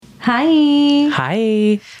Hi.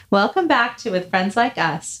 Hi. Welcome back to With Friends Like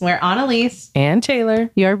Us. We're Analise, And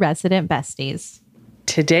Taylor. your resident besties.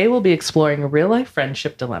 Today we'll be exploring real-life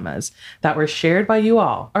friendship dilemmas that were shared by you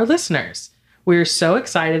all, our listeners. We are so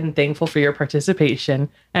excited and thankful for your participation,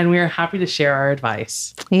 and we are happy to share our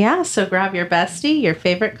advice. Yeah, so grab your bestie, your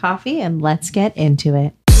favorite coffee, and let's get into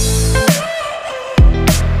it.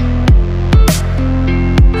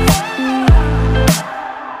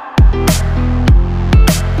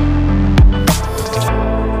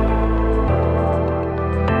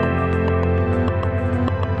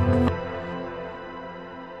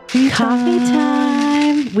 Coffee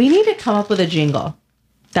time. We need to come up with a jingle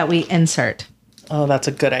that we insert. Oh, that's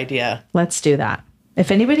a good idea. Let's do that. If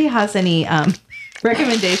anybody has any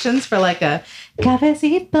recommendations for like a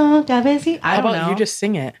cafecito, I How don't about know. you just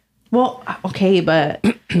sing it? Well, okay, but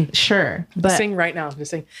sure. But Sing right now.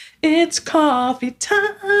 Just sing, "It's coffee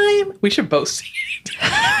time." We should both sing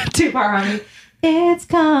it. two-part harmony. It's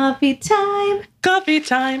coffee time. Coffee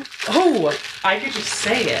time. Oh, I could just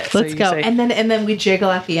say it. Let's go. Say, And then we jiggle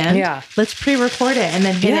at the end. Yeah. Let's pre-record it and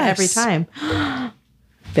then hit it every Yes. time.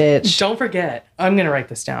 Bitch. Don't forget. I'm going to write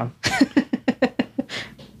this down.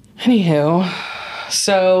 Anywho,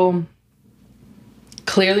 so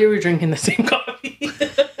clearly we're drinking the same coffee.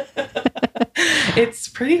 It's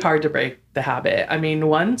pretty hard to break the habit. I mean,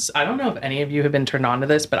 I don't know if any of you have been turned on to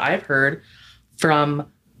this, but I've heard from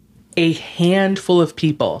a handful of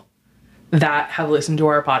people that have listened to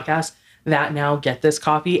our podcast that now get this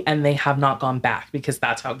coffee and they have not gone back because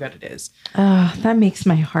that's how good it is. Oh, that makes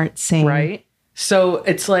my heart sing. Right? So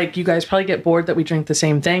it's like you guys probably get bored that we drink the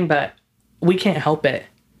same thing, but we can't help it.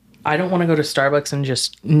 I don't want to go to Starbucks and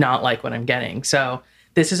just not like what I'm getting. So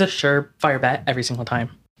this is a surefire bet every single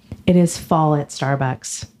time. It is fall at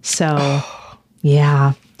Starbucks. So,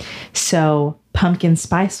 yeah. So pumpkin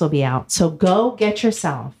spice will be out. So go get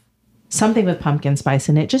yourself something with pumpkin spice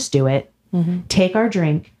in it. Just do it. Mm-hmm. Take our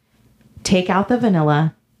drink, take out the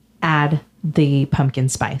vanilla, add the pumpkin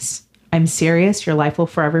spice. I'm serious. Your life will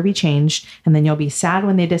forever be changed. And then you'll be sad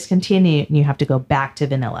when they discontinue and you have to go back to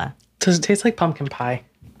vanilla. Does it taste like pumpkin pie?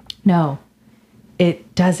 No,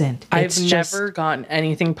 it doesn't. I've never gotten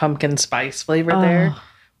anything pumpkin spice flavored there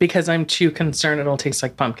because I'm too concerned it'll taste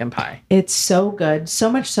like pumpkin pie. It's so good.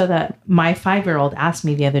 So much so that my 5-year-old asked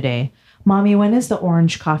me the other day, "Mommy, when is the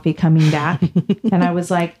orange coffee coming back?" And I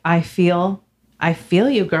was like, I feel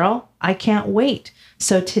you, girl. I can't wait.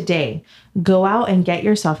 So today, go out and get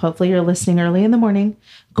yourself, hopefully you're listening early in the morning,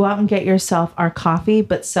 go out and get yourself our coffee,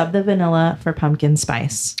 but sub the vanilla for pumpkin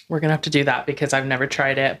spice. We're going to have to do that because I've never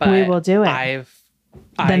tried it, but we will do it. I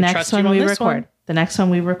the next trust one you on we this record. one. The next one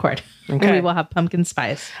we record. Okay. We will have pumpkin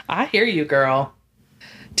spice. I hear you, girl.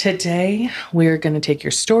 Today, we're going to take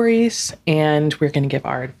your stories and we're going to give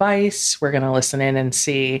our advice. We're going to listen in and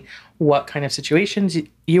see what kind of situations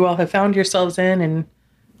you all have found yourselves in. And,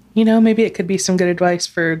 you know, maybe it could be some good advice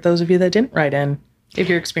for those of you that didn't write in if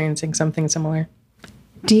you're experiencing something similar.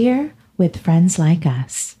 Dear With Friends Like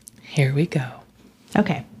Us. Here we go.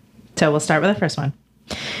 Okay, so we'll start with the first one.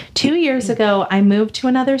 2 years ago, I moved to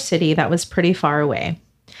another city that was pretty far away.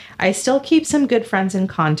 I still keep some good friends in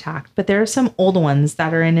contact, but there are some old ones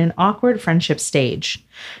that are in an awkward friendship stage.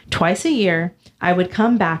 Twice a year, I would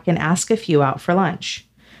come back and ask a few out for lunch.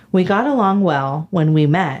 We got along well when we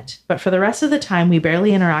met, but for the rest of the time, we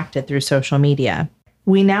barely interacted through social media.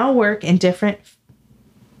 We now work in different...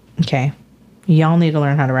 Okay, y'all need to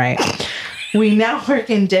learn how to write. We now work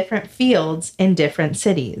in different fields in different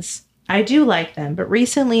cities. I do like them, but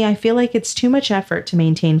recently I feel like it's too much effort to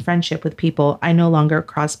maintain friendship with people I no longer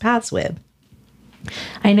cross paths with.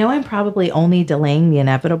 I know I'm probably only delaying the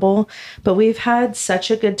inevitable, but we've had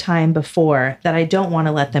such a good time before that I don't want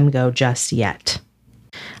to let them go just yet.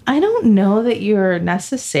 I don't know that you're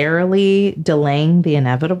necessarily delaying the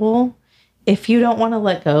inevitable. If you don't want to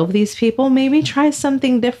let go of these people, maybe try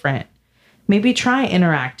something different. Maybe try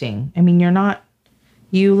interacting. I mean,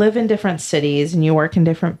 you live in different cities and you work in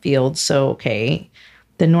different fields. So, okay,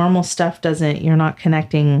 the normal stuff you're not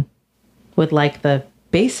connecting with like the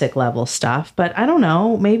basic level stuff, but I don't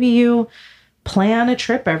know, maybe you plan a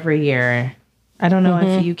trip every year. I don't know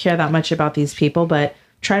if you care that much about these people, but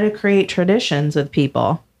try to create traditions with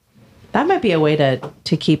people. That might be a way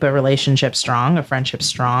to keep a relationship strong, a friendship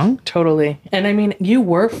strong. Totally. And I mean, you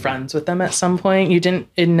were friends with them at some point. You didn't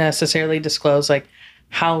necessarily disclose like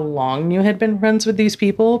how long you had been friends with these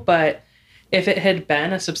people, but if it had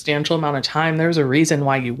been a substantial amount of time, there was a reason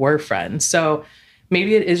why you were friends. So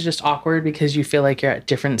maybe it is just awkward because you feel like you're at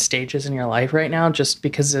different stages in your life right now, just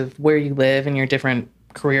because of where you live and your different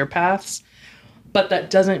career paths. But that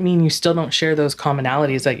doesn't mean you still don't share those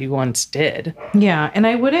commonalities that you once did. Yeah. And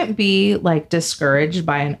I wouldn't be like discouraged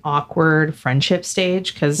by an awkward friendship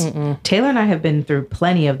stage because Taylor and I have been through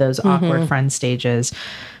plenty of those awkward friend stages.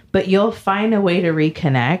 But you'll find a way to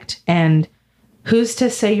reconnect. And who's to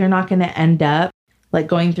say you're not going to end up like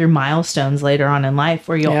going through milestones later on in life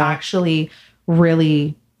where you'll actually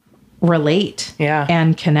really relate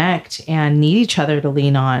and connect and need each other to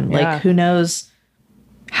lean on. Like, who knows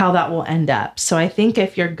how that will end up. So I think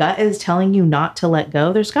if your gut is telling you not to let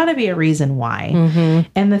go, there's got to be a reason why.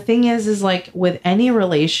 And the thing is like with any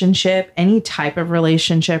relationship, any type of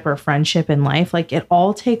relationship or friendship in life, like it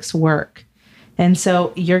all takes work. And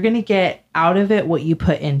so you're going to get out of it what you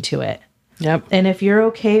put into it. Yep. And if you're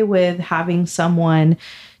okay with having someone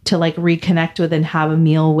to like reconnect with and have a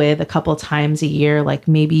meal with a couple times a year, like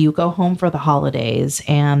maybe you go home for the holidays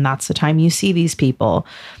and that's the time you see these people,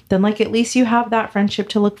 then like at least you have that friendship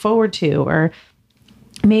to look forward to. Or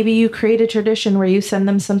maybe you create a tradition where you send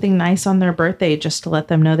them something nice on their birthday just to let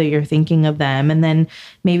them know that you're thinking of them. And then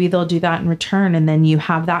maybe they'll do that in return. And then you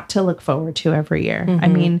have that to look forward to every year. I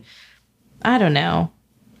mean, I don't know.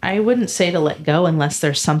 I wouldn't say to let go unless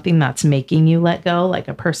there's something that's making you let go, like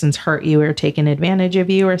a person's hurt you or taken advantage of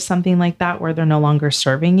you or something like that where they're no longer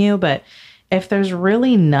serving you. But if there's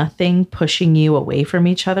really nothing pushing you away from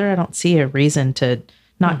each other, I don't see a reason to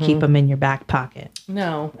not keep them in your back pocket.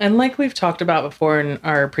 No. And like we've talked about before in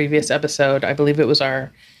our previous episode, I believe it was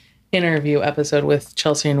our interview episode with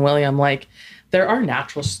Chelsea and William, like there are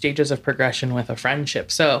natural stages of progression with a friendship.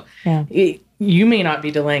 So you may not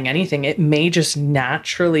be delaying anything. It may just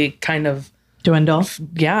naturally kind of dwindle.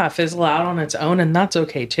 Fizzle out on its own. And that's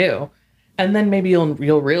okay too. And then maybe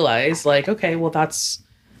you'll realize like, okay, well, that's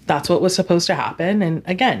what was supposed to happen. And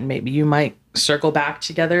again, maybe you might circle back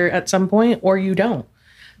together at some point or you don't.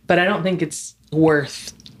 But I don't think it's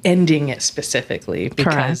worth ending it specifically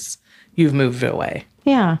because you've moved away.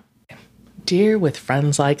 Yeah. Dear with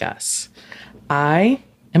friends like us, I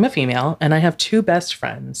am a female and I have two best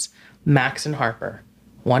friends, Max and Harper,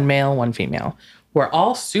 one male, one female. We're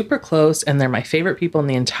all super close and they're my favorite people in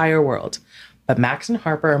the entire world. But Max and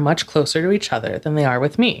Harper are much closer to each other than they are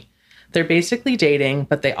with me. They're basically dating,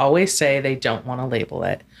 but they always say they don't want to label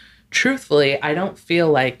it. Truthfully, I don't feel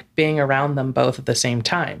like being around them both at the same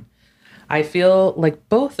time. I feel like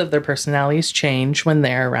both of their personalities change when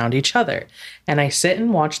they're around each other, and I sit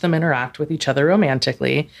and watch them interact with each other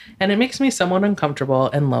romantically, and it makes me somewhat uncomfortable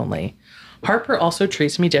and lonely. Harper also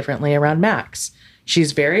treats me differently around Max.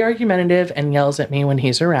 She's very argumentative and yells at me when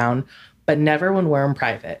he's around, but never when we're in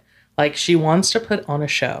private. Like she wants to put on a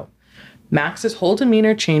show. Max's whole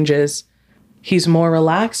demeanor changes. He's more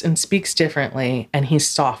relaxed and speaks differently, and he's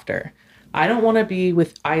softer. I don't want to be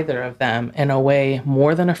with either of them in a way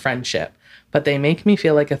more than a friendship, but they make me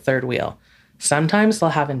feel like a third wheel. Sometimes they'll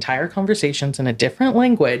have entire conversations in a different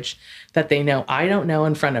language that they know I don't know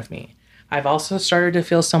in front of me. I've also started to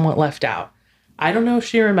feel somewhat left out. I don't know if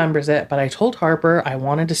she remembers it, but I told Harper I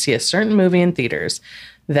wanted to see a certain movie in theaters.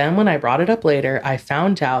 Then when I brought it up later, I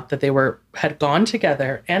found out that they had gone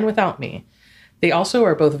together and without me. They also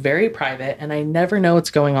are both very private, and I never know what's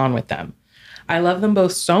going on with them. I love them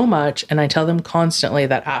both so much, and I tell them constantly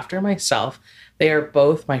that after myself, they are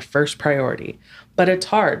both my first priority. But it's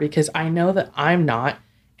hard because I know that I'm not,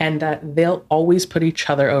 and that they'll always put each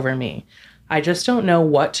other over me. I just don't know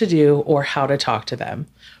what to do or how to talk to them.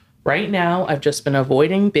 Right now, I've just been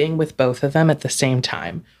avoiding being with both of them at the same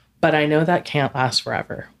time, but I know that can't last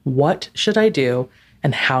forever. What should I do,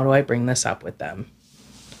 and how do I bring this up with them?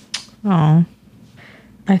 Oh,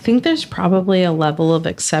 I think there's probably a level of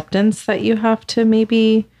acceptance that you have to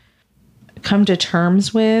maybe come to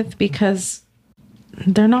terms with because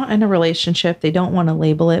they're not in a relationship. They don't want to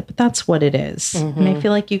label it, but that's what it is. And I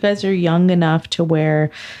feel like you guys are young enough to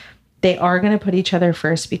where they are going to put each other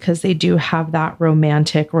first because they do have that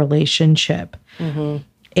romantic relationship.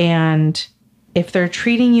 And if they're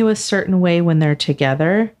treating you a certain way when they're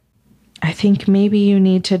together, I think maybe you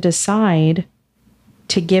need to decide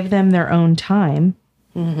to give them their own time.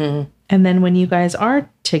 And then when you guys are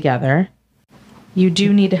together, you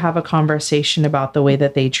do need to have a conversation about the way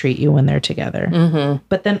that they treat you when they're together.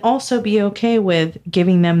 But then also be okay with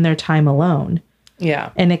giving them their time alone.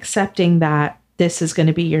 Yeah. And accepting that this is going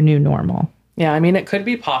to be your new normal. Yeah. I mean, it could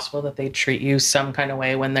be possible that they treat you some kind of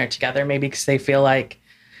way when they're together, maybe because they feel like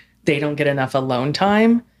they don't get enough alone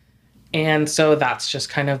time. And so that's just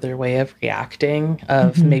kind of their way of reacting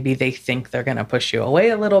of maybe they think they're going to push you away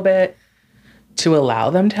a little bit to allow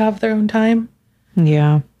them to have their own time.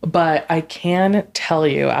 Yeah. But I can tell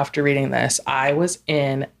you after reading this, I was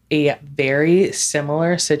in a very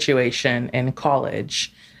similar situation in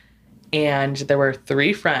college. And there were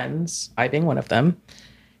 3 friends, I being one of them,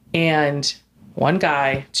 and 1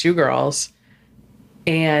 guy, 2 girls,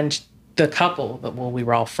 and the couple that, well, we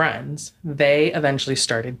were all friends, they eventually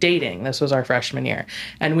started dating. This was our freshman year.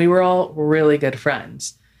 And we were all really good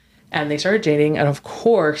friends. And they started dating. And of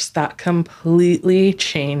course, that completely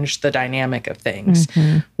changed the dynamic of things,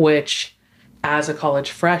 which as a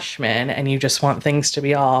college freshman, and you just want things to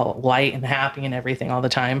be all light and happy and everything all the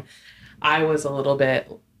time, I was a little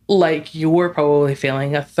bit like you were probably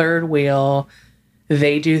feeling, a third wheel.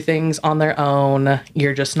 They do things on their own.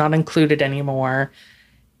 You're just not included anymore.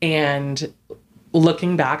 And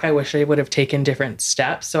looking back, I wish I would have taken different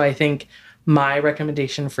steps. So I think my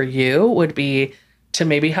recommendation for you would be to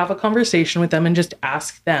maybe have a conversation with them and just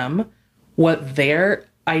ask them what their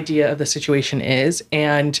idea of the situation is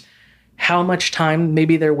and how much time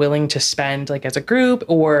maybe they're willing to spend, like as a group,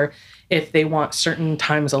 or if they want certain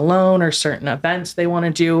times alone or certain events they want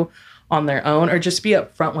to do on their own, or just be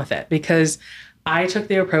upfront with it. Because I took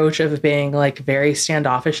the approach of being like very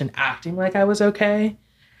standoffish and acting like I was okay.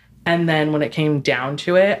 And then when it came down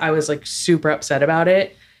to it, I was like super upset about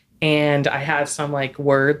it. And I had some like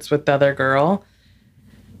words with the other girl.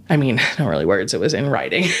 I mean, not really words. It was in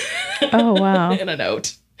writing. Oh, wow. In a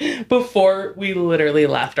note. Before we literally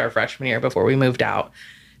left our freshman year, before we moved out.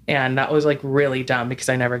 And that was like really dumb because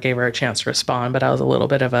I never gave her a chance to respond. But I was a little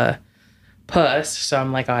bit of a puss. So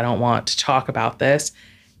I'm like, I don't want to talk about this.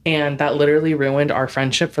 And that literally ruined our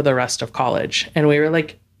friendship for the rest of college. And we were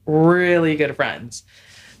like really good friends.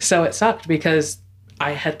 So it sucked because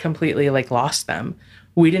I had completely like lost them.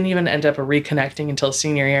 We didn't even end up reconnecting until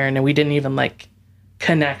senior year, and we didn't even like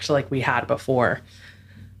connect like we had before.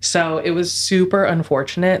 So it was super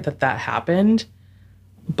unfortunate that that happened.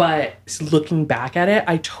 But looking back at it,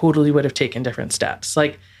 I totally would have taken different steps.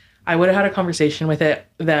 Like I would have had a conversation with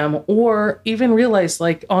them, or even realized,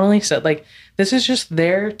 like Annalise said, like this is just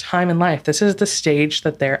their time in life. This is the stage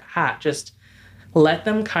that they're at. Just let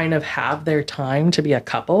them kind of have their time to be a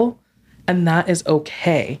couple, and that is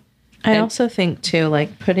okay. I also think too,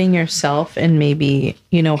 like putting yourself in maybe,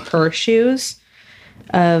 her shoes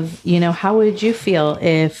of, how would you feel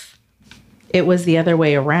if it was the other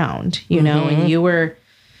way around, and you were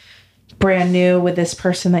brand new with this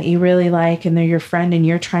person that you really like, and they're your friend, and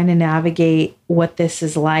you're trying to navigate what this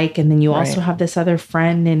is like. And then you also have this other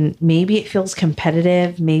friend, and maybe it feels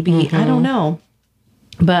competitive. Maybe, I don't know.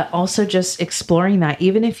 But also just exploring that,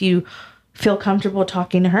 even if you feel comfortable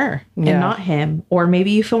talking to her and not him, or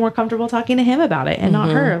maybe you feel more comfortable talking to him about it and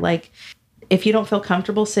not her. Like if you don't feel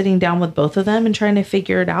comfortable sitting down with both of them and trying to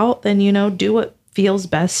figure it out, then, do what feels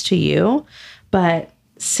best to you. But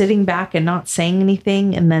sitting back and not saying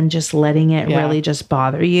anything and then just letting it really just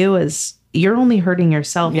bother you is, you're only hurting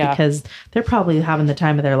yourself because they're probably having the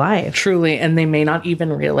time of their life. Truly. And they may not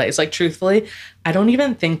even realize, like, truthfully, I don't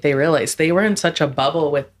even think they realized they were in such a bubble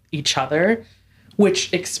with each other,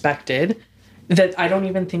 which expected, that I don't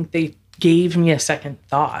even think they gave me a second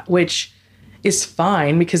thought, which is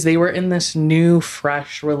fine because they were in this new,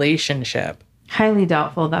 fresh relationship. Highly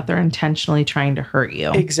doubtful that they're intentionally trying to hurt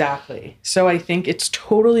you. Exactly. So I think it's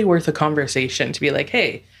totally worth a conversation to be like,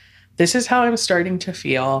 hey, this is how I'm starting to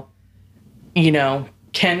feel.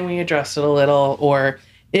 Can we address it a little? Or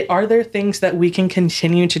are there things that we can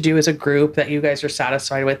continue to do as a group that you guys are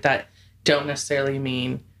satisfied with that don't necessarily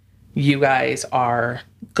mean you guys are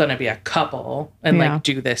going to be a couple and like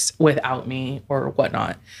do this without me or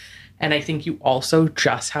whatnot? And I think you also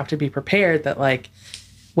just have to be prepared that, like,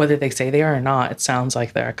 whether they say they are or not, it sounds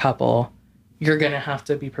like they're a couple. You're going to have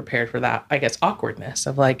to be prepared for that, I guess, awkwardness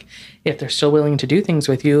of like, if they're still willing to do things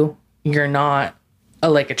with you, you're not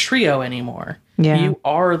like a trio anymore. Yeah. You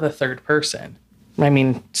are the third person. I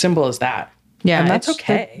mean, simple as that. Yeah. And that's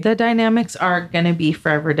okay. The dynamics are going to be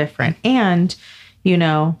forever different. And,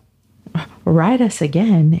 write us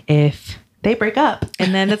again if they break up,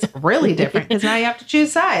 and then it's really different because now you have to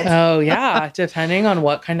choose sides. Oh, yeah. Depending on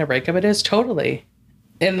what kind of breakup it is. Totally.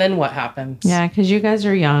 And then what happens? Yeah, because you guys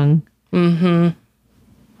are young. Well,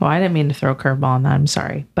 I didn't mean to throw a curveball on that. I'm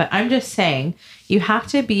sorry. But I'm just saying you have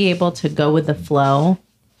to be able to go with the flow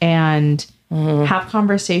and have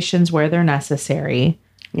conversations where they're necessary.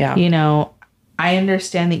 Yeah. I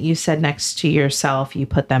understand that you said next to yourself, you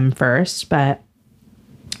put them first, but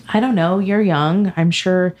I don't know. You're young. I'm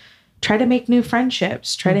sure. Try to make new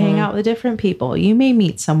friendships. Try to hang out with different people. You may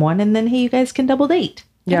meet someone and then, hey, you guys can double date.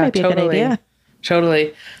 That might be totally. A good idea.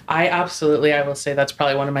 Totally. I will say that's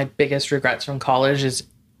probably one of my biggest regrets from college is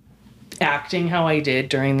acting how I did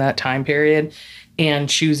during that time period and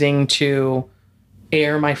choosing to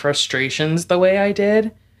air my frustrations the way I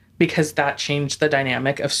did, because that changed the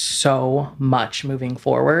dynamic of so much moving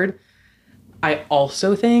forward. I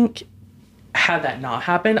also think had that not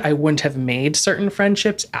happened, I wouldn't have made certain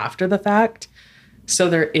friendships after the fact. So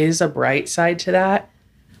there is a bright side to that.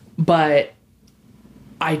 But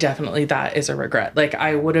I definitely, that is a regret. Like,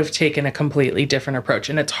 I would have taken a completely different approach.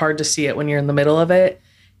 And it's hard to see it when you're in the middle of it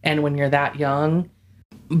and when you're that young.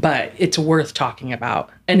 But it's worth talking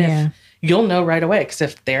about. And if you'll know right away, because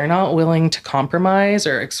if they're not willing to compromise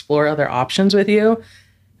or explore other options with you,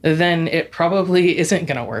 then it probably isn't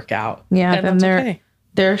going to work out. Yeah, and then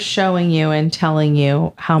they're showing you and telling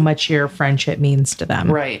you how much your friendship means to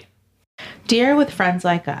them. Right. Dear with friends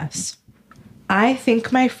like us, I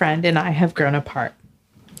think my friend and I have grown apart.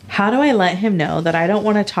 How do I let him know that I don't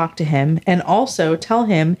want to talk to him and also tell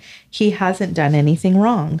him he hasn't done anything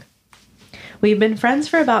wrong? We've been friends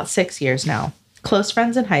for about 6 years now. Close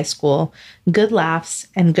friends in high school, good laughs,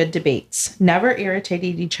 and good debates. Never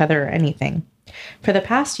irritated each other or anything. For the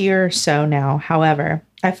past year or so now, however,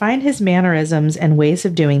 I find his mannerisms and ways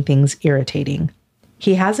of doing things irritating.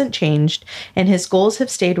 He hasn't changed, and his goals have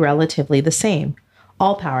stayed relatively the same.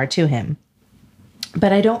 All power to him.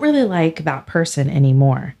 But I don't really like that person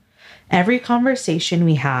anymore. Every conversation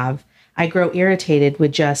we have, I grow irritated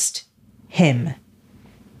with just him.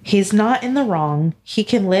 He's not in the wrong. He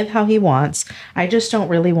can live how he wants. I just don't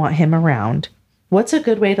really want him around. What's a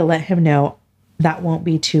good way to let him know that won't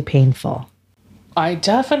be too painful? I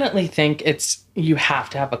definitely think you have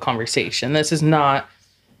to have a conversation. This is not,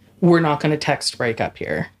 we're not going to text breakup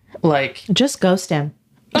here. Like, just ghost him.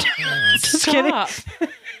 Just kidding.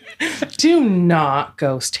 Do not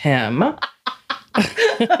ghost him.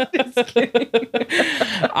 Just kidding.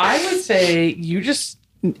 I would say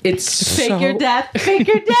it's fake your death. Fake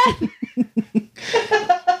your death.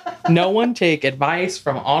 No one take advice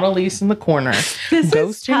from Annalise in the corner.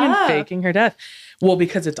 Ghosting and faking her death. Well,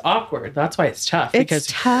 because it's awkward. That's why it's tough. Because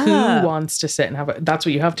who wants to sit and that's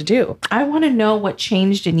what you have to do. I want to know what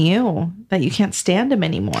changed in you that you can't stand him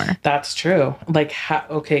anymore. That's true. Like,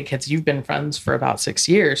 okay, kids, you've been friends for about 6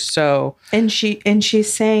 years. So. And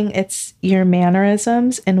she's saying it's your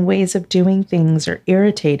mannerisms and ways of doing things are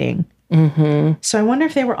irritating. Mm-hmm. So I wonder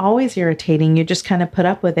if they were always irritating. You just kind of put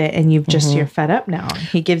up with it and you're fed up now.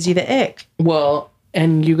 He gives you the ick. Well,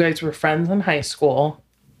 and you guys were friends in high school.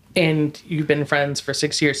 And you've been friends for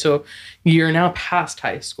 6 years. So you're now past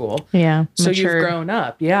high school. Yeah. So you've grown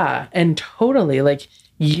up. Yeah. And totally, like,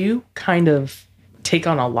 you kind of take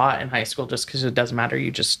on a lot in high school just because it doesn't matter.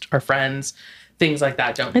 You just are friends. Things like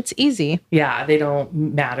that It's easy. Yeah. They don't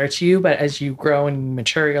matter to you. But as you grow and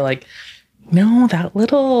mature, you're like, no, that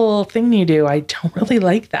little thing you do, I don't really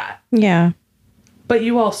like that. Yeah. But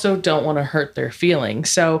you also don't want to hurt their feelings.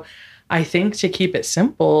 So I think to keep it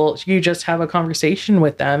simple, you just have a conversation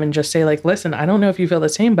with them and just say, like, listen, I don't know if you feel the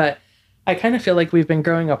same, but I kind of feel like we've been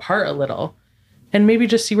growing apart a little. And maybe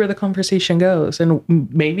just see where the conversation goes. And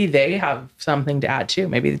maybe they have something to add too.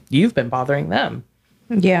 Maybe you've been bothering them.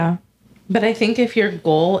 Yeah. But I think if your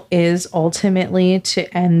goal is ultimately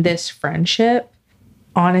to end this friendship,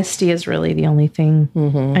 honesty is really the only thing.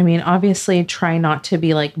 Mm-hmm. I mean, obviously try not to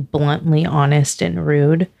be like bluntly honest and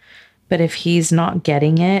rude. But if he's not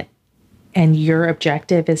getting it, and your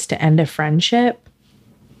objective is to end a friendship,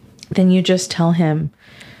 then you just tell him,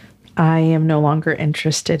 I am no longer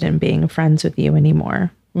interested in being friends with you anymore.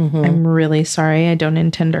 Mm-hmm. I'm really sorry. I don't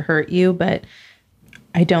intend to hurt you, but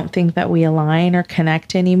I don't think that we align or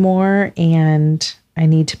connect anymore. And I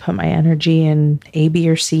need to put my energy in A, B,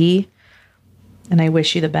 or C. And I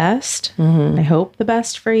wish you the best. Mm-hmm. I hope the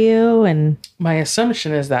best for you. And my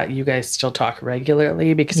assumption is that you guys still talk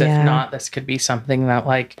regularly, because if not, this could be something that,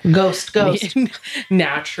 like, ghost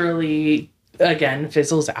naturally, again,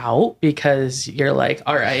 fizzles out, because you're like,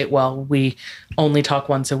 all right, well, we only talk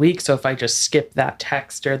once a week. So if I just skip that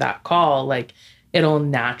text or that call, like, it'll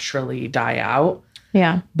naturally die out.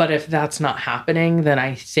 Yeah. But if that's not happening, then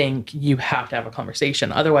I think you have to have a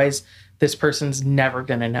conversation. Otherwise, this person's never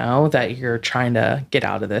going to know that you're trying to get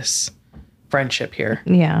out of this friendship here.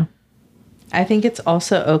 Yeah. I think it's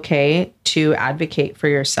also okay to advocate for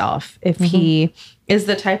yourself. If he is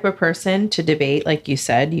the type of person to debate, like you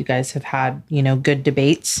said, you guys have had, good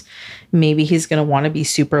debates. Maybe he's going to want to be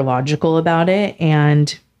super logical about it.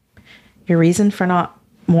 And your reason for not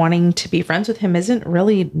wanting to be friends with him isn't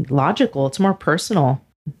really logical. It's more personal.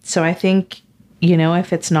 So I think,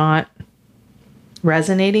 if it's not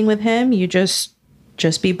resonating with him, you just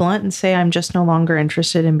be blunt and say, I'm just no longer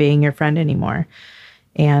interested in being your friend anymore.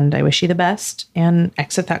 And I wish you the best, and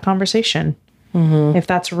exit that conversation. Mm-hmm. If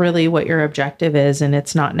that's really what your objective is, and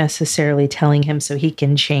it's not necessarily telling him so he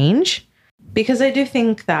can change, Because I do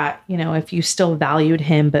think that, if you still valued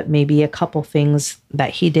him, but maybe a couple things that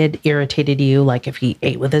he did irritated you, like if he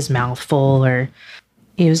ate with his mouth full or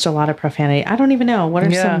used a lot of profanity. I don't even know. What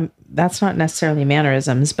are that's not necessarily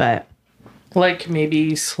mannerisms, but like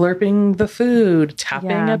maybe slurping the food,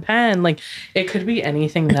 tapping a pen. Like it could be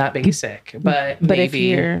anything that basic, but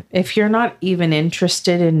maybe if you're not even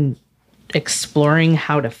interested in exploring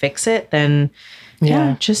how to fix it, then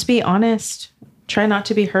just be honest. Try not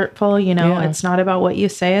to be hurtful. It's not about what you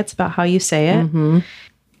say. It's about how you say it. Mm-hmm.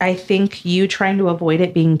 I think you trying to avoid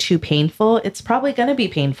it being too painful, it's probably going to be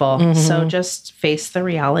painful. Mm-hmm. So just face the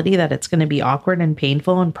reality that it's going to be awkward and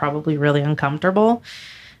painful and probably really uncomfortable.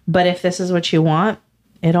 But if this is what you want,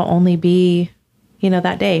 it'll only be,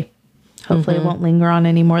 that day. Hopefully it won't linger on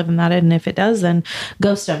any more than that. And if it does, then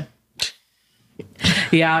ghost him.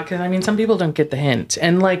 Yeah, because some people don't get the hint.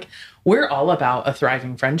 And we're all about a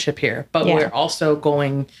thriving friendship here, but we're also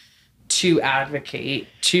going to advocate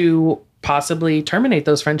to possibly terminate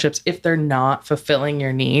those friendships if they're not fulfilling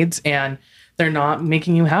your needs and they're not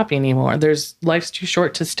making you happy anymore. Life's too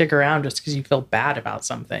short to stick around just because you feel bad about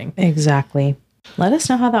something. Exactly. Let us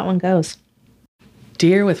know how that one goes.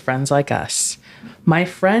 Dear with friends like us, my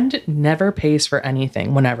friend never pays for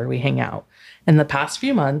anything whenever we hang out. In the past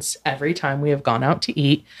few months, every time we have gone out to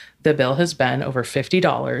eat, the bill has been over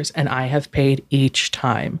 $50 and I have paid each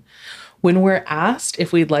time. When we're asked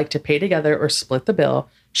if we'd like to pay together or split the bill,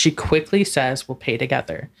 she quickly says we'll pay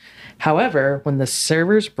together. However, when the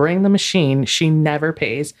servers bring the machine, she never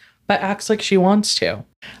pays, but acts like she wants to.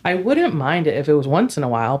 I wouldn't mind it if it was once in a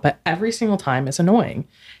while, but every single time is annoying.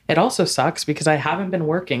 It also sucks because I haven't been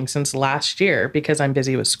working since last year because I'm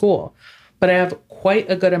busy with school, but I have quite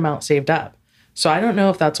a good amount saved up. So I don't know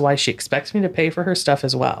if that's why she expects me to pay for her stuff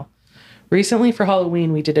as well. Recently for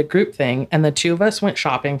Halloween, we did a group thing and the two of us went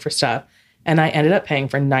shopping for stuff and I ended up paying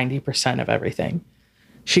for 90% of everything.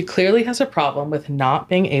 She clearly has a problem with not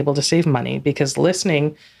being able to save money because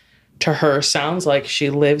listening to her sounds like she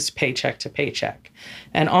lives paycheck to paycheck.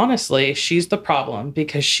 And honestly, she's the problem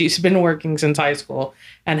because she's been working since high school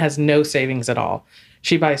and has no savings at all.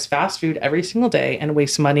 She buys fast food every single day and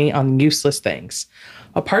wastes money on useless things.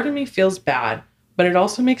 A part of me feels bad, but it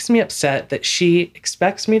also makes me upset that she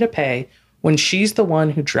expects me to pay when she's the one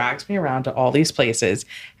who drags me around to all these places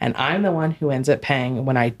and I'm the one who ends up paying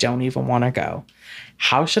when I don't even want to go.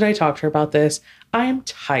 How should I talk to her about this? I am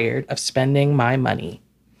tired of spending my money.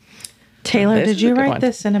 Taylor, did you write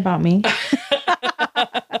this in about me?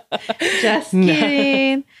 Just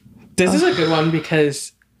kidding. No. This is a good one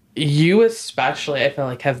because you especially, I feel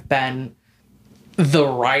like, have been the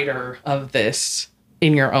writer of this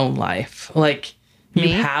in your own life.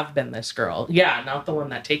 You have been this girl. Yeah, not the one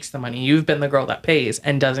that takes the money. You've been the girl that pays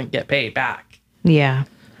and doesn't get paid back. Yeah.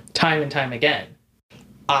 Time and time again.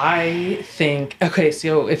 I think, okay,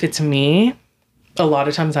 so if it's me, a lot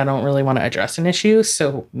of times I don't really want to address an issue.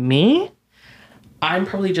 So I'm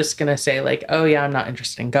probably just going to say oh yeah, I'm not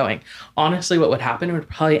interested in going. Honestly, what would happen would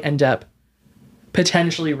probably end up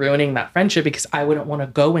potentially ruining that friendship because I wouldn't want to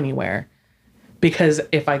go anywhere. Because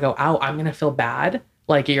if I go out, I'm going to feel bad,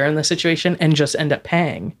 like you're in the situation, and just end up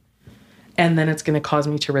paying. And then it's going to cause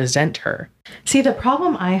me to resent her. See, the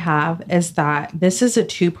problem I have is that this is a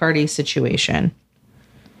two-party situation.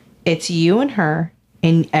 It's you and her,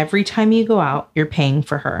 and every time you go out, you're paying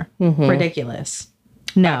for her. Mm-hmm. Ridiculous.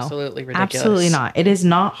 No. Absolutely ridiculous. Absolutely not. It is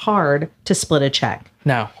not hard to split a check.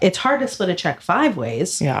 No. It's hard to split a check 5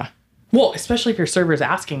 ways. Yeah. Well, especially if your server's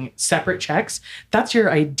asking separate checks, that's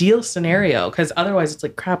your ideal scenario. Because otherwise it's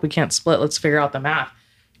crap, we can't split. Let's figure out the math.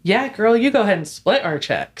 Yeah, girl, you go ahead and split our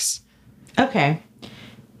checks. Okay.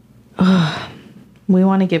 We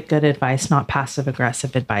want to give good advice, not passive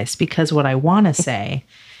aggressive advice. Because what I want to say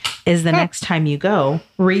is the next time you go,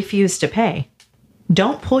 refuse to pay.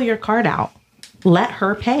 Don't pull your card out. Let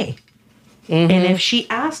her pay. Mm-hmm. And if she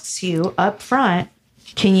asks you up front,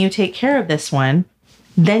 can you take care of this one?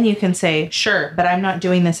 Then you can say, sure, but I'm not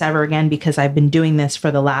doing this ever again because I've been doing this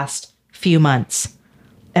for the last few months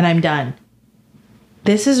and I'm done.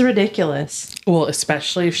 This is ridiculous. Well,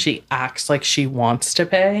 especially if she acts like she wants to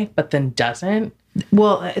pay, but then doesn't.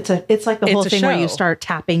 Well, it's like the whole thing where you start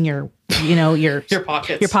tapping your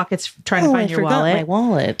pockets trying to find your wallet. My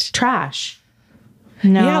wallet. Trash.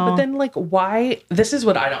 No. Yeah, but then why? This is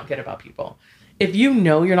what I don't get about people. If you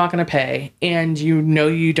know you're not going to pay and you know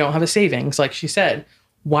you don't have a savings, like she said,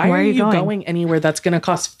 why are you going anywhere that's going to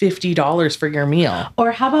cost $50 for your meal?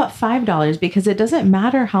 Or how about $5? Because it doesn't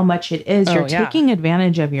matter how much it is. You're taking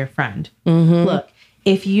advantage of your friend. Mm-hmm. Look,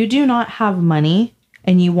 if you do not have money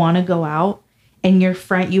and you want to go out and your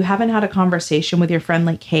friend, you haven't had a conversation with your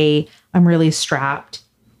friend hey, I'm really strapped.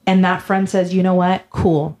 and that friend says, you know what,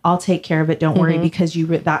 cool, I'll take care of it, don't worry, because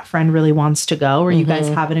that friend really wants to go, or you guys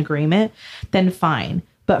have an agreement, then fine.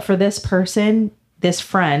 But for this person, this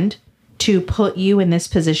friend, to put you in this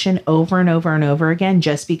position over and over and over again,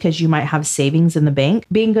 just because you might have savings in the bank,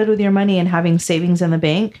 being good with your money and having savings in the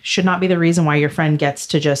bank should not be the reason why your friend gets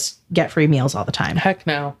to just get free meals all the time. Heck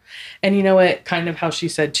no. And you know what, kind of how she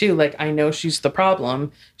said too, like, I know she's the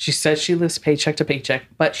problem. She says she lives paycheck to paycheck,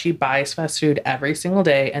 but she buys fast food every single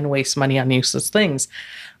day and wastes money on useless things.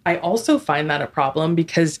 I also find that a problem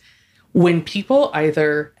because when people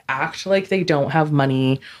either act like they don't have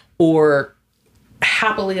money or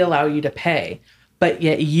happily allow you to pay, but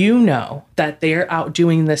yet you know that they're out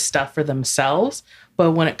doing this stuff for themselves,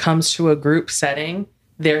 but when it comes to a group setting,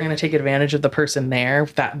 they're going to take advantage of the person there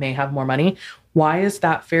that may have more money. Why is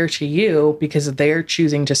that fair to you? Because they're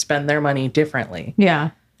choosing to spend their money differently.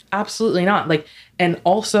 Yeah. Absolutely not. Like, and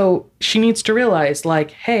also she needs to realize,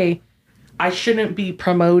 like, hey, I shouldn't be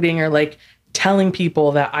promoting or like telling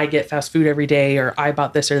people that I get fast food every day or I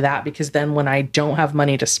bought this or that, because then when I don't have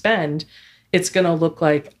money to spend, it's going to look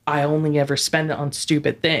like I only ever spend it on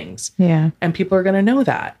stupid things. Yeah. And people are going to know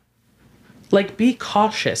that. Like, be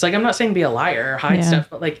cautious. Like, I'm not saying be a liar or hide stuff,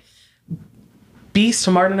 but like, be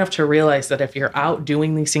smart enough to realize that if you're out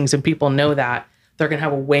doing these things and people know that, they're going to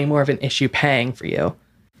have a way more of an issue paying for you.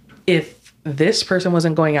 If this person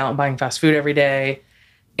wasn't going out and buying fast food every day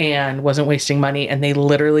and wasn't wasting money, and they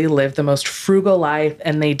literally lived the most frugal life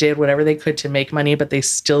and they did whatever they could to make money, but they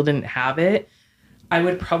still didn't have it, I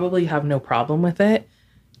would probably have no problem with it,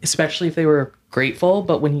 especially if they were grateful.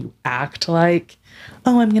 But when you act like,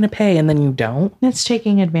 oh, I'm going to pay, and then you don't. It's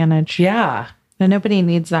taking advantage. Yeah. And nobody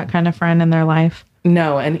needs that kind of friend in their life.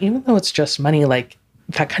 No. And even though it's just money, like,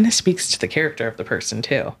 that kind of speaks to the character of the person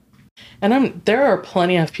too. And there are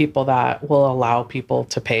plenty of people that will allow people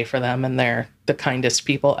to pay for them, and they're the kindest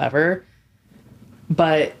people ever.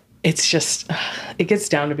 But it's just, it gets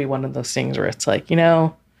down to be one of those things where it's like, you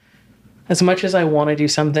know, as much as I want to do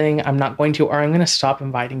something, I'm not going to, or I'm going to stop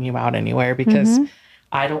inviting you out anywhere because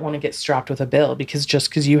I don't want to get strapped with a bill, because just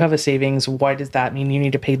because you have a savings, why does that mean you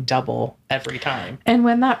need to pay double every time? And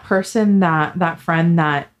when that person, that friend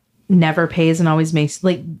that never pays and always makes,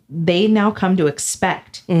 like, they now come to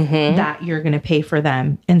expect that you're going to pay for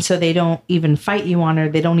them. And so they don't even fight you on, or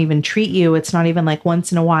they don't even treat you. It's not even like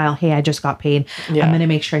once in a while, hey, I just got paid. Yeah. I'm going to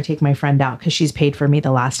make sure I take my friend out because she's paid for me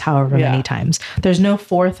the last however many times. There's no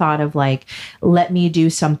forethought of like, let me do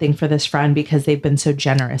something for this friend because they've been so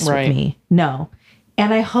generous with me. No.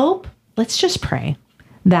 And I hope, let's just pray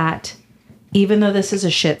that even though this is a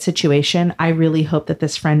shit situation, I really hope that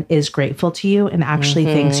this friend is grateful to you and actually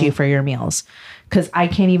thanks you for your meals. Because I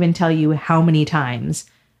can't even tell you how many times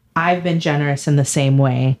I've been generous in the same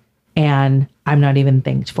way and I'm not even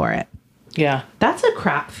thanked for it. Yeah. That's a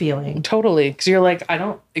crap feeling. Totally. Because you're like,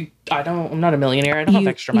 I'm not a millionaire. I don't have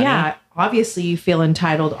extra money. Yeah. Obviously you feel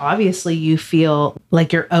entitled. Obviously you feel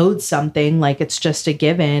like you're owed something, like it's just a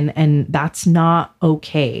given, and that's not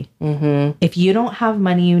okay. If you don't have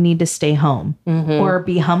money, you need to stay home or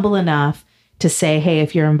be humble enough to say, hey,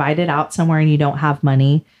 if you're invited out somewhere and you don't have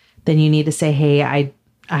money, then you need to say, hey,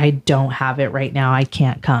 I don't have it right now. I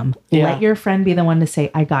can't come. Yeah. Let your friend be the one to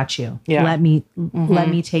say, I got you. Yeah. Let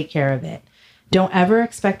me take care of it. Don't ever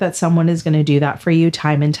expect that someone is going to do that for you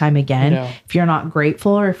time and time again if you're not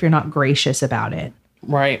grateful or if you're not gracious about it.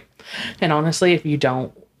 Right. And honestly, if you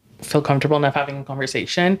don't feel comfortable enough having a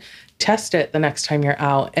conversation, test it the next time you're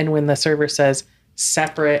out. And when the server says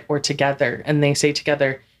separate or together, and they say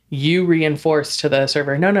together, you reinforce to the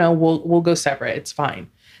server, no, we'll go separate. It's fine.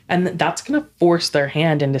 And that's going to force their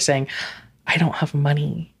hand into saying, I don't have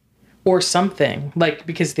money or something, like,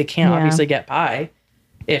 because they can't obviously get by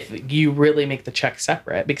if you really make the check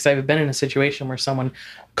separate. Because I've been in a situation where someone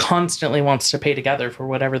constantly wants to pay together for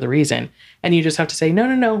whatever the reason. And you just have to say,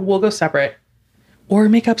 no, we'll go separate. Or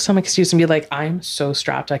make up some excuse and be like, I'm so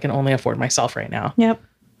strapped, I can only afford myself right now. Yep.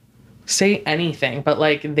 Say anything, but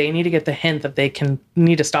like, they need to get the hint that they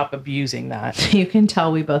need to stop abusing that. You can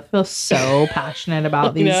tell we both feel so passionate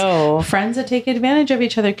about these friends that take advantage of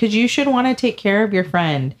each other, because you should want to take care of your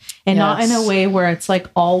friend and not in a way where it's like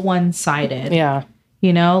all one-sided. Yeah.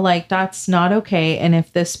 You know, like, that's not okay. And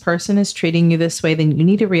if this person is treating you this way, then you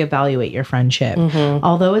need to reevaluate your friendship.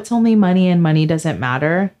 Although it's only money and money doesn't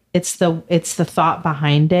matter, it's the thought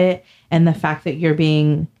behind it and the fact that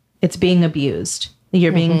it's being abused.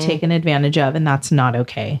 You're being taken advantage of, and that's not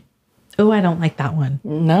okay. Oh, I don't like that one.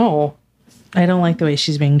 No. I don't like the way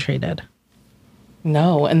she's being treated.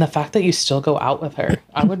 No. And the fact that you still go out with her,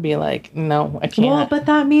 I would be like, no, I can't. Well, but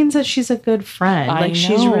that means that she's a good friend.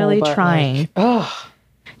 She's really trying. Like,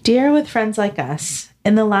 Dear with friends like us,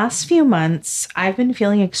 In the last few months, I've been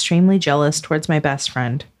feeling extremely jealous towards my best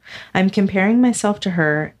friend. I'm comparing myself to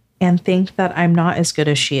her and think that I'm not as good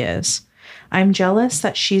as she is. I'm jealous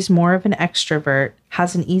that she's more of an extrovert,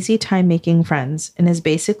 has an easy time making friends, and is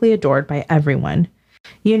basically adored by everyone.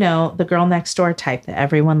 You know, the girl next door type that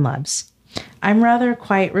everyone loves. I'm rather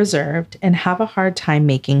quite reserved and have a hard time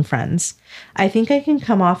making friends. I think I can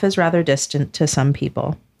come off as rather distant to some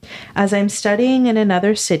people. As I'm studying in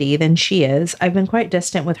another city than she is, I've been quite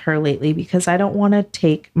distant with her lately because I don't want to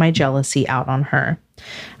take my jealousy out on her.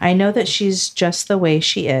 I know that she's just the way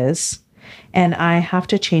she is, and I have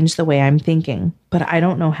to change the way I'm thinking, but I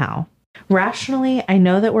don't know how. Rationally, I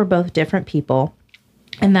know that we're both different people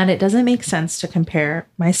and that it doesn't make sense to compare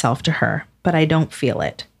myself to her, but I don't feel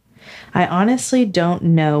it. I honestly don't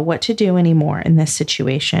know what to do anymore in this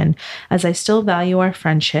situation, as I still value our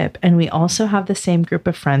friendship and we also have the same group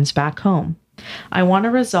of friends back home. I want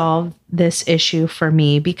to resolve this issue for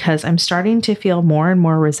me because I'm starting to feel more and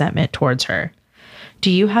more resentment towards her.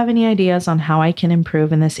 Do you have any ideas on how I can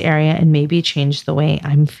improve in this area and maybe change the way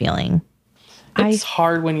I'm feeling? It's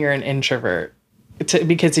hard when you're an introvert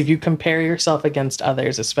because if you compare yourself against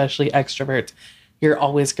others, especially extroverts, you're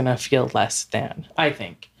always going to feel less than, I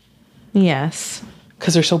think. Yes.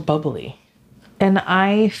 Because they're so bubbly. And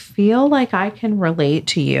I feel like I can relate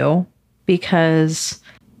to you because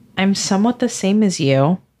I'm somewhat the same as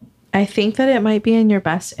you. I think that it might be in your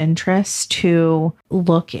best interest to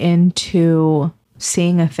look into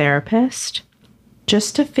seeing a therapist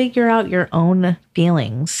just to figure out your own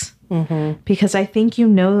feelings. Mm-hmm. Because I think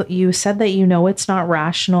you said that it's not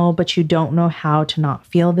rational, but you don't know how to not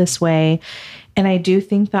feel this way. And I do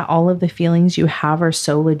think that all of the feelings you have are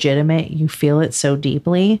so legitimate. You feel it so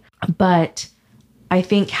deeply. But I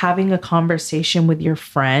think having a conversation with your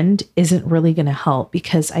friend isn't really going to help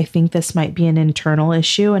because I think this might be an internal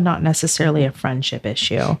issue and not necessarily a friendship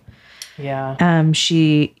issue. Yeah.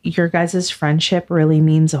 Your guys' friendship really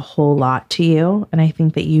means a whole lot to you. And I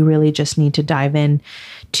think that you really just need to dive in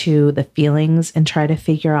to the feelings and try to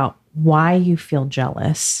figure out why you feel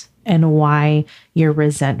jealous and why you're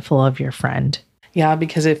resentful of your friend. Yeah,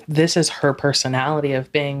 because if this is her personality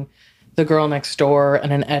of being the girl next door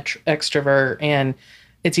and an extrovert and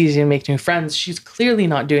it's easy to make new friends, she's clearly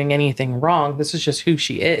not doing anything wrong. This is just who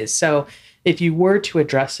she is. So if you were to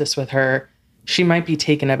address this with her, she might be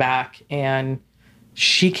taken aback and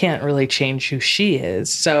she can't really change who she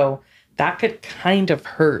is. So that could kind of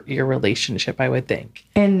hurt your relationship, I would think.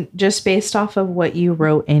 And just based off of what you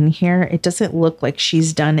wrote in here, it doesn't look like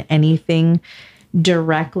she's done anything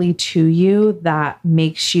directly to you that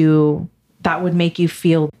would make you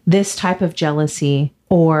feel this type of jealousy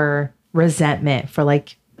or resentment for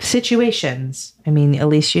like situations. I mean, at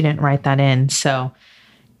least you didn't write that in. So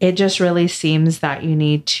it just really seems that you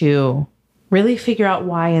need to really figure out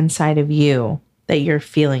why inside of you that you're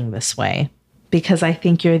feeling this way. Because I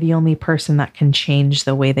think you're the only person that can change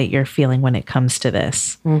the way that you're feeling when it comes to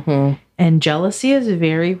this. Mm-hmm. And jealousy is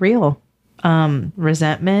very real.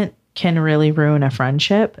 Resentment can really ruin a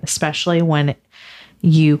friendship, especially when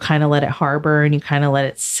you kind of let it harbor and you kind of let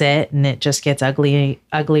it sit and it just gets uglier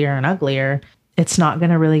and uglier. It's not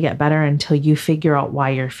going to really get better until you figure out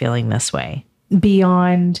why you're feeling this way.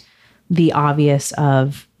 Beyond the obvious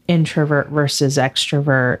of introvert versus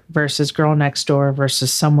extrovert versus girl next door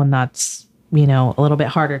versus someone that's a little bit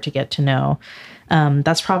harder to get to know.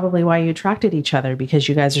 That's probably why you attracted each other because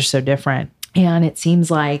you guys are so different. And it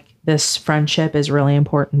seems like this friendship is really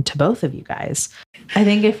important to both of you guys. I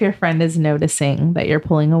think if your friend is noticing that you're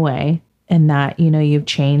pulling away and that, you've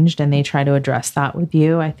changed and they try to address that with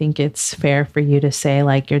you, I think it's fair for you to say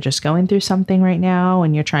like, you're just going through something right now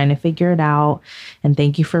and you're trying to figure it out. And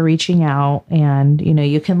thank you for reaching out. And,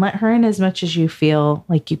 you can let her in as much as you feel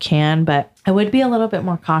like you can, but I would be a little bit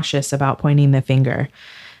more cautious about pointing the finger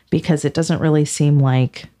because it doesn't really seem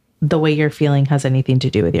like the way you're feeling has anything to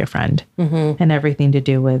do with your friend and everything to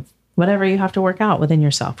do with whatever you have to work out within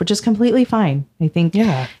yourself, which is completely fine. I think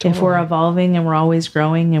if we're evolving and we're always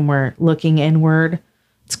growing and we're looking inward,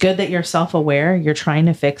 it's good that you're self-aware. You're trying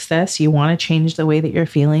to fix this. You want to change the way that you're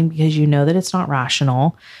feeling because you know that it's not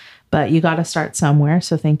rational, but you got to start somewhere.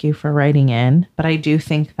 So thank you for writing in. But I do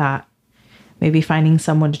think that maybe finding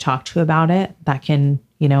someone to talk to about it that can,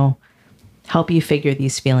 help you figure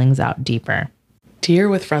these feelings out deeper. Dear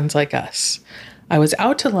with friends like us, I was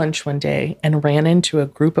out to lunch one day and ran into a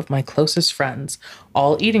group of my closest friends,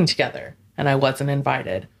 all eating together, and I wasn't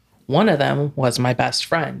invited. One of them was my best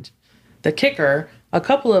friend. The kicker, a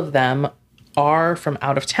couple of them are from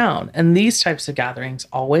out of town, and these types of gatherings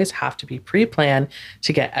always have to be pre-planned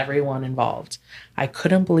to get everyone involved. I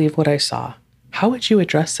couldn't believe what I saw. How would you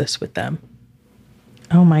address this with them?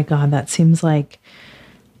 Oh my God, that seems like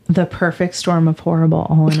the perfect storm of horrible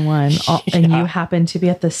all in one. And you happen to be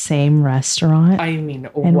at the same restaurant I mean,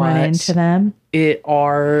 and what? run into them. It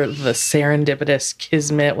are the serendipitous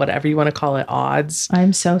kismet, whatever you want to call it, odds.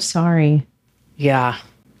 I'm so sorry. Yeah.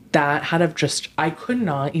 That had of just, I could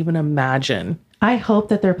not even imagine. I hope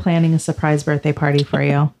that they're planning a surprise birthday party for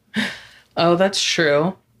you. Oh, that's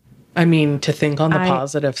true. I mean, to think on the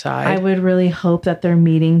positive side. I would really hope that they're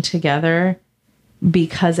meeting together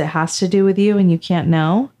because it has to do with you and you can't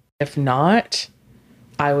know. If not,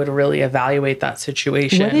 I would really evaluate that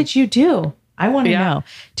situation. What did you do? I want to know.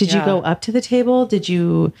 Did you go up to the table? Did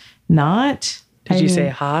you not? Did you say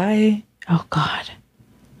hi? Oh, God.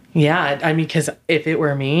 Yeah. I mean, because if it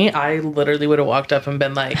were me, I literally would have walked up and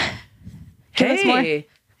been like,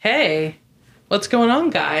 hey, what's going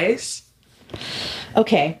on, guys?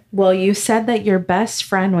 Okay. Well, you said that your best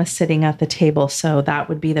friend was sitting at the table, so that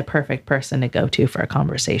would be the perfect person to go to for a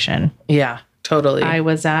conversation. Yeah, totally. I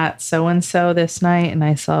was at so-and-so this night and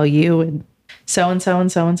I saw you and so-and-so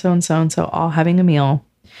and so-and-so and so-and-so all having a meal.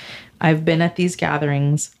 I've been at these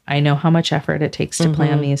gatherings. I know how much effort it takes to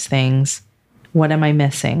plan these things. What am I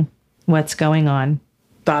missing? What's going on?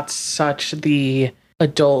 That's such the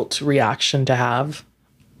adult reaction to have.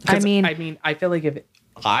 I mean, I feel like if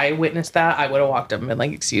I witnessed that, I would have walked up and been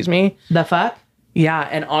like, excuse me? The fuck? Yeah.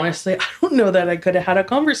 And honestly, I don't know that I could have had a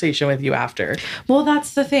conversation with you after. Well,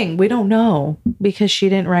 that's the thing. We don't know because she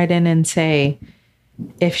didn't write in and say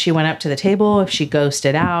if she went up to the table, if she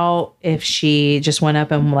ghosted out, if she just went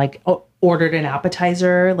up and like ordered an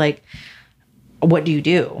appetizer. Like, what do you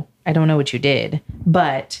do? I don't know what you did.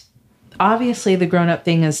 But obviously the grown-up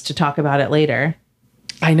thing is to talk about it later.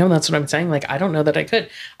 I know, that's what I'm saying. Like, I don't know that I could.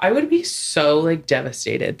 I would be so like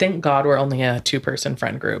devastated. Thank God we're only a 2-person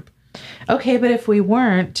friend group. Okay, but if we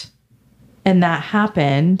weren't and that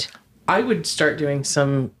happened, I would start doing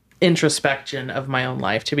some introspection of my own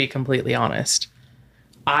life, to be completely honest.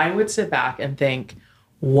 I would sit back and think,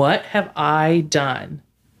 what have I done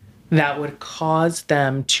that would cause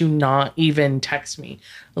them to not even text me?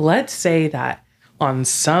 Let's say that on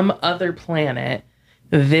some other planet,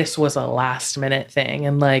 this was a last minute thing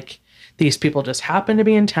and like these people just happened to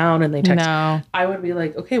be in town and they text. No. I would be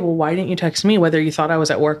like, okay, well, why didn't you text me whether you thought I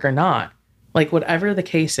was at work or not? Like, whatever the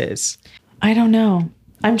case is. I don't know.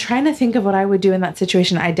 I'm trying to think of what I would do in that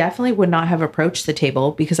situation. I definitely would not have approached the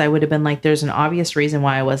table because I would have been like, there's an obvious reason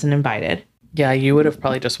why I wasn't invited. Yeah, you would have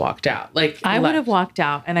probably just walked out. Like, I would have walked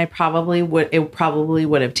out and it probably would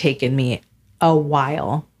have taken me a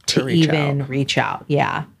while to even reach out.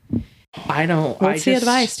 Yeah. What's the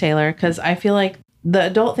advice, Taylor? Because I feel like the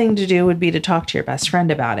adult thing to do would be to talk to your best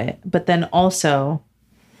friend about it. But then also,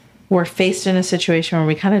 we're faced in a situation where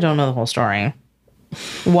we kind of don't know the whole story.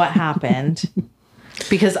 What happened?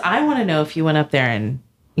 Because I want to know if you went up there and,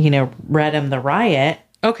 read him the riot.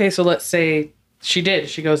 Okay, so let's say she did.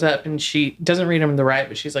 She goes up and she doesn't read him the riot,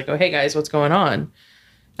 but she's like, oh, hey, guys, what's going on?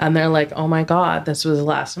 And they're like, oh my God, this was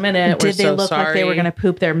last minute. Did they look like they were going to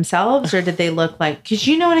poop themselves? Or did they look like, because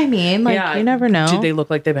you know what I mean? Like, you never know. Did they look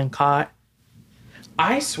like they've been caught?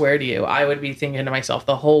 I swear to you, I would be thinking to myself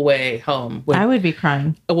the whole way home. I would be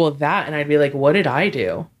crying. Well, that, and I'd be like, what did I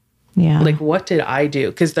do? Yeah. Like, what did I do?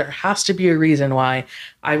 Because there has to be a reason why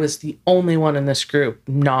I was the only one in this group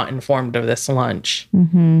not informed of this lunch.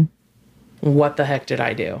 Mm-hmm. What the heck did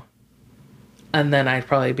I do? And then I'd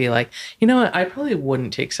probably be like, you know what? I probably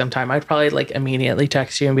wouldn't take some time. I'd probably like immediately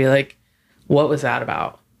text you and be like, what was that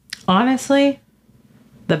about? Honestly,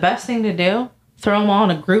 the best thing to do, throw them all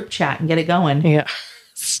in a group chat and get it going. Yeah.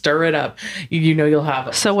 Stir it up. You'll have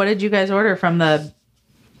it. So what did you guys order from the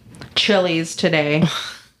Chili's today?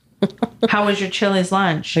 How was your Chili's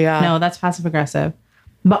lunch? Yeah. No, that's passive aggressive.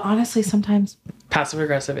 But honestly, sometimes passive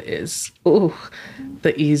aggressive is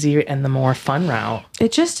the easier and the more fun route.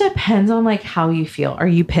 It just depends on like how you feel. Are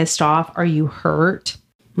you pissed off? Are you hurt?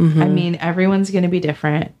 Mm-hmm. I mean, everyone's going to be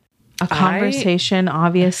different. A conversation,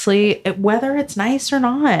 obviously, whether it's nice or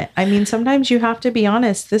not. I mean, sometimes you have to be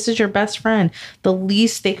honest. This is your best friend. The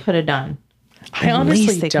least they could have done. I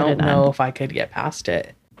honestly don't know if I could get past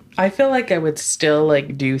it. I feel like I would still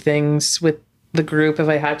like do things with the group if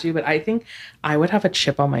I had to, but I think I would have a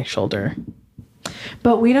chip on my shoulder.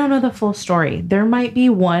 But we don't know the full story. There might be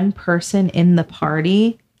one person in the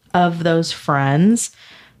party of those friends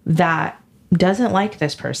that doesn't like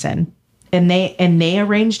this person. And they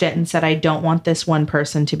arranged it and said, I don't want this one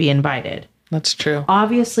person to be invited. That's true.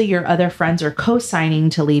 Obviously, your other friends are co-signing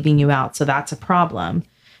to leaving you out, so that's a problem.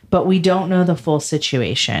 But we don't know the full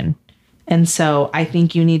situation. And so I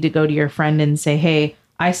think you need to go to your friend and say, hey,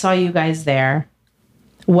 I saw you guys there.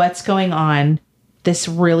 What's going on? this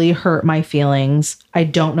really hurt my feelings. I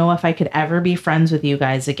don't know if I could ever be friends with you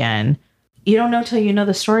guys again. You don't know till you know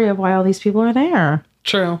the story of why all these people are there.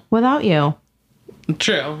 True. Without you.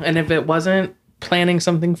 True. And if it wasn't planning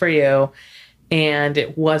something for you and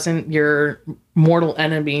it wasn't your mortal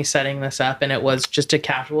enemy setting this up and it was just a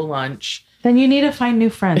casual lunch, then you need to find new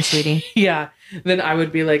friends, sweetie. yeah, then I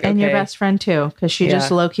would be like, and okay. your best friend too, because she just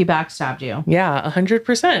low-key backstabbed you. Yeah,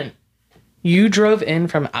 100%. You drove in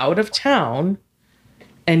from out of town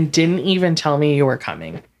and didn't even tell me you were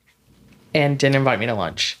coming and didn't invite me to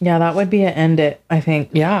lunch. Yeah, that would be an end it, I think.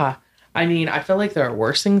 Yeah. I mean, I feel like there are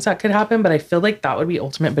worse things that could happen, but I feel like that would be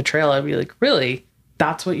ultimate betrayal. I'd be like, really?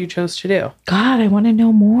 That's what you chose to do? God, I want to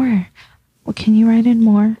know more. Well, can you write in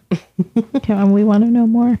more? We want to know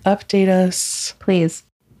more. Update us. Please.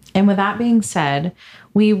 And with that being said,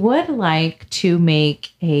 we would like to make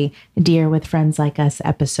a Dear with Friends Like Us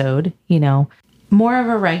episode, more of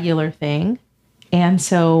a regular thing. And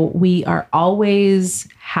so we are always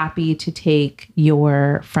happy to take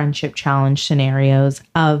your friendship challenge scenarios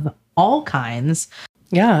of all kinds.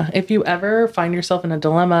 Yeah. If you ever find yourself in a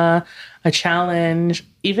dilemma, a challenge,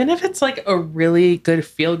 even if it's like a really good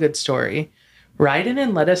feel-good story, write in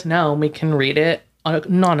and let us know. We can read it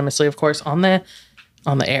anonymously, of course, on the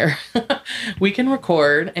air. We can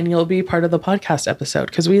record and you'll be part of the podcast episode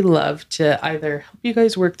because we love to either help you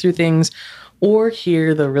guys work through things or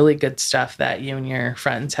hear the really good stuff that you and your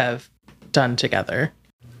friends have done together.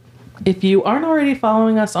 If you aren't already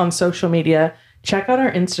following us on social media, check out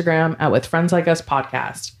our Instagram at With Friends Like Us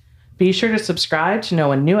Podcast. Be sure to subscribe to know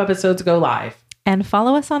when new episodes go live. And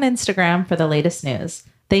follow us on Instagram for the latest news.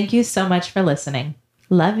 Thank you so much for listening.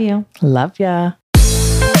 Love you. Love ya.